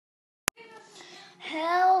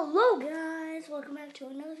Hello guys, welcome back to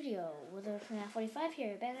another video. Weather from FNAF 45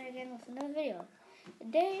 here, back again with another video.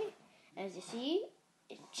 Today, as you see,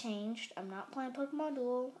 it changed. I'm not playing Pokemon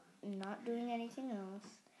Duel, I'm not doing anything else.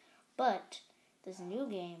 But there's a new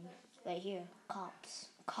game right here,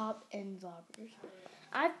 CopNrobbers.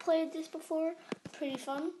 I've played this before, pretty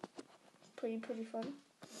fun. Pretty fun.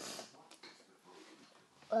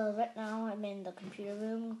 Right now I'm in the computer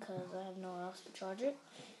room because I have nowhere else to charge it.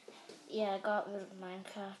 Yeah, I got rid of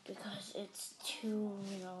Minecraft because it's too,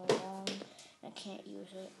 long. I can't use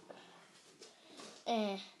it.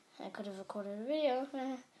 I could have recorded a video.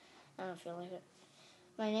 I don't feel like it.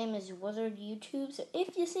 My name is Wizard YouTube, so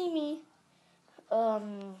if you see me,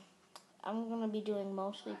 I'm gonna be doing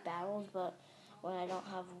mostly battles, but when I don't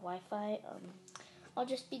have Wi-Fi, I'll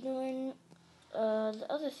just be doing the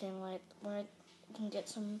other thing, like when I can get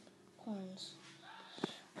some coins.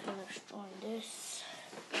 Okay, let's join this.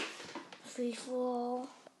 Free for all.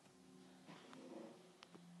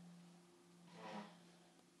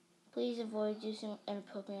 Please avoid using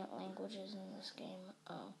inappropriate languages in this game.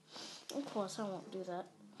 Of course, I won't do that.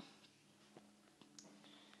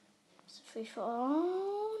 It's a free for all.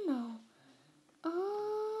 Oh no.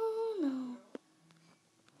 Oh no.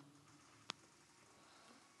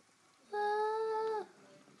 Ah.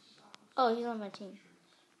 Oh, he's on my team.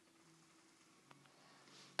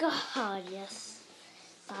 God, yes.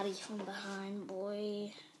 Body from behind,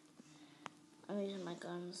 boy. I'm using my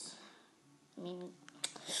guns.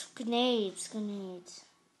 Grenades.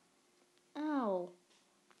 Ow.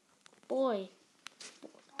 Boy.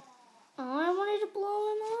 Oh, I wanted to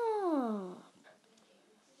blow him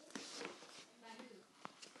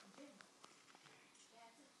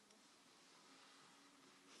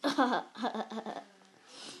up.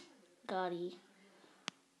 Gotti.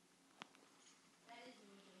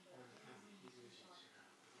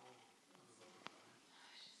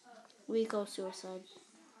 Rico suicide.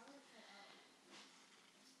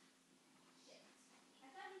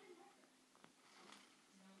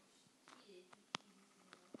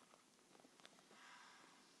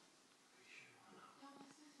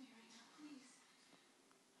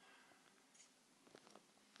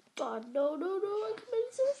 God, no, I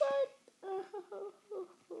committed suicide.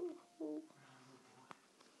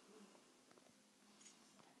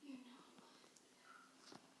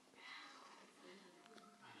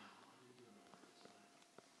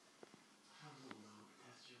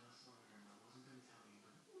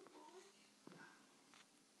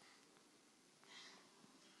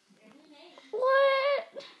 What?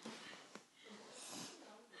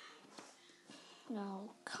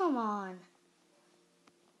 No, come on.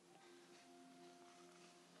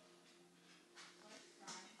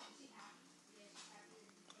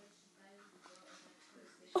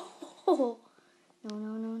 Oh,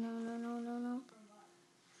 no.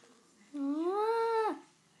 Ah.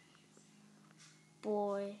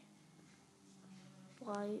 Boy.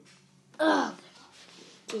 Why? Ugh.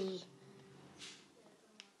 D.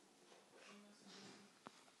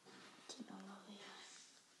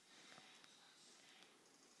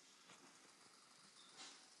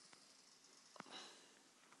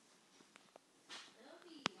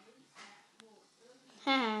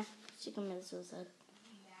 Haha. She committed suicide.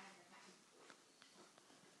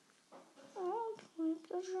 Oh, the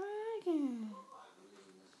dragon.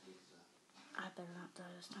 I better not die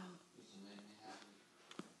this time.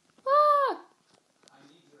 Ah!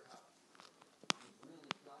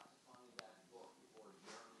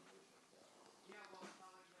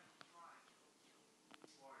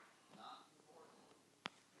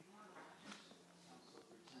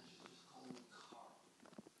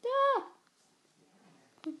 Ah!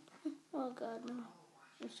 Oh God, no.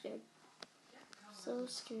 I'm scared. So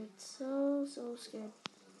scared. So scared.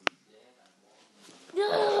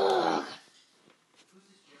 Ugh!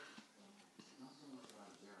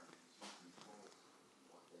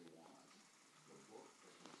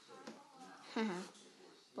 Haha.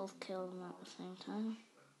 Both killed them at the same time.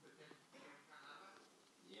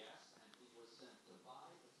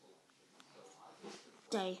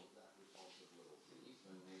 Die.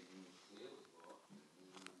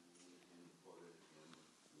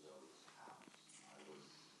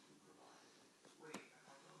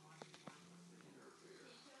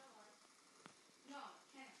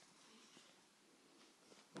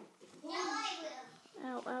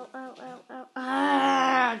 Ow.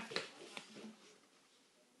 Ah!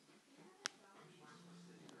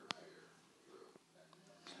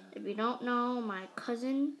 If you don't know my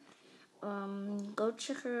cousin, go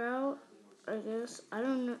check her out. I guess. I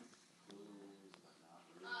don't know.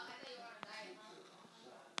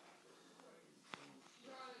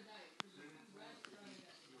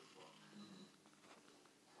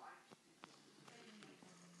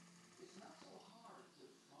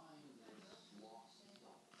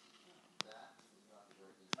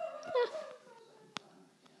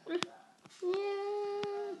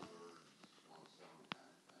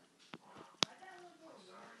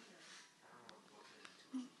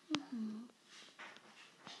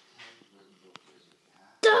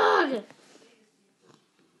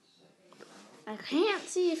 can't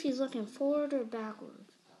see if he's looking forward or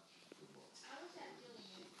backwards.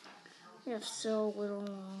 We have so little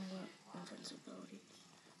invincibility.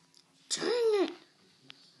 Dang it!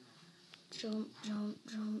 Jump, jump,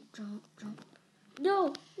 jump, jump, jump.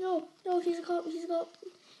 No, no, no, he's a cop, he's a cop.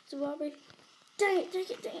 It's a robbery. Dang it, dang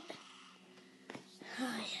it, dang it.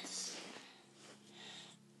 Ah, yes.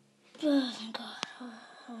 Oh, thank God.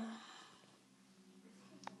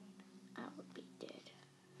 I would be dead.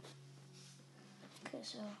 Okay,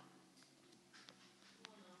 so.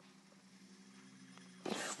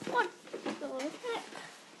 What the heck?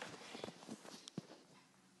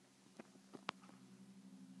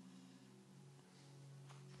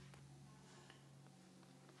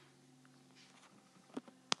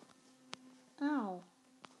 Ow.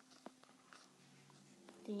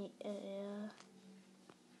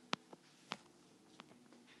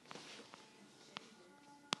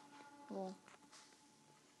 Well.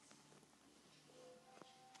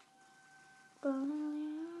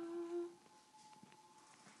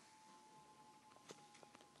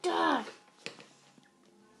 God.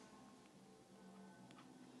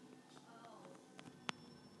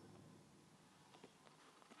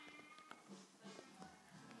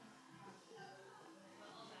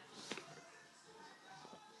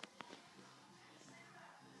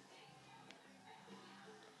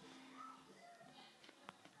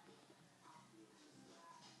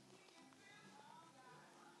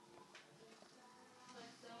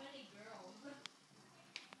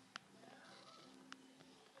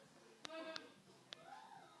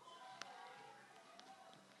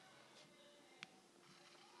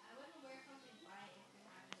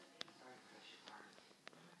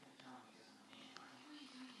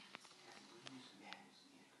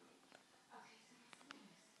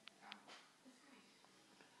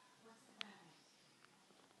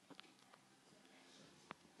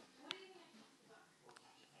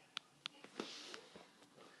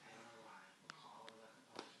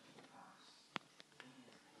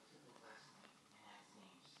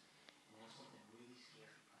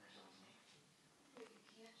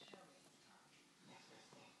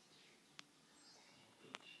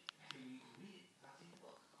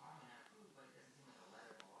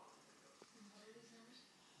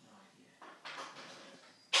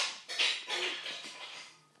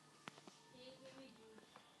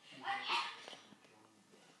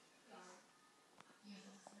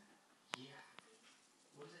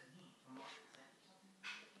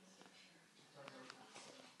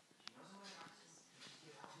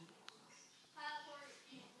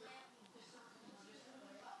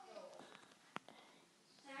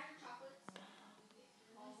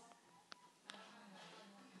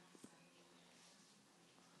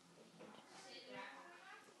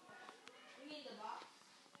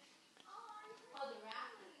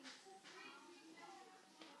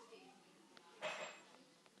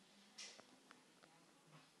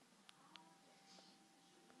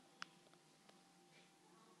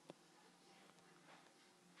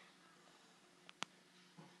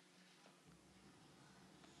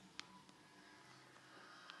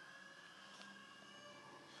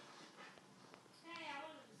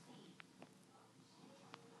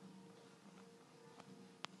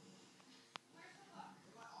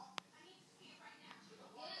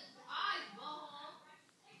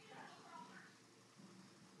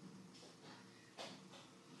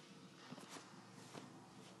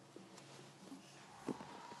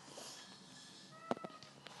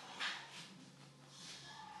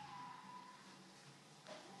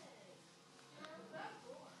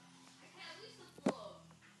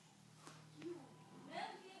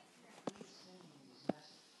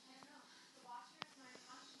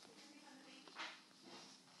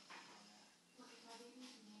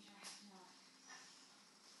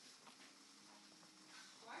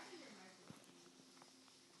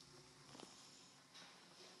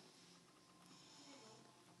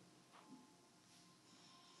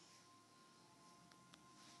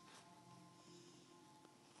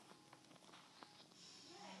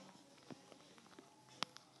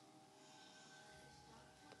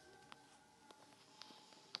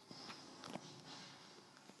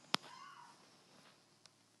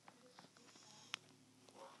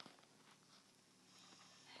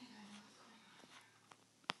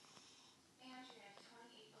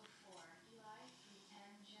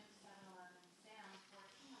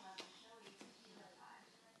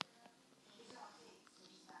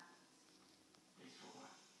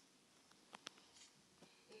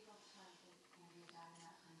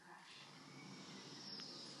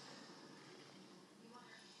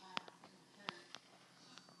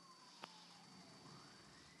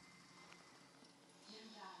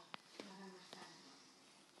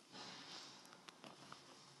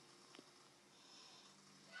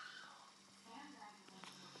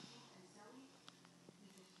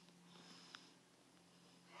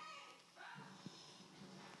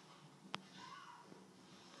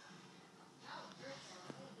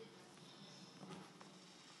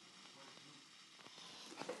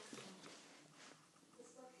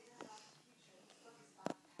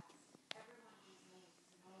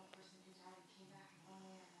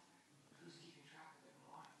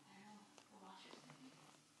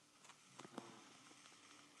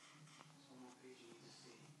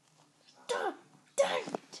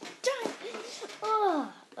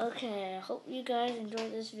 Okay, I hope you guys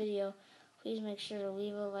enjoyed this video. Please make sure to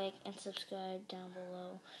leave a like and subscribe down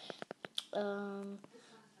below.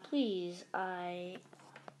 Please, I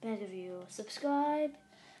beg of you, subscribe.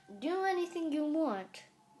 Do anything you want,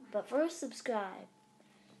 but first subscribe.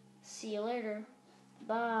 See you later.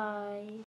 Bye.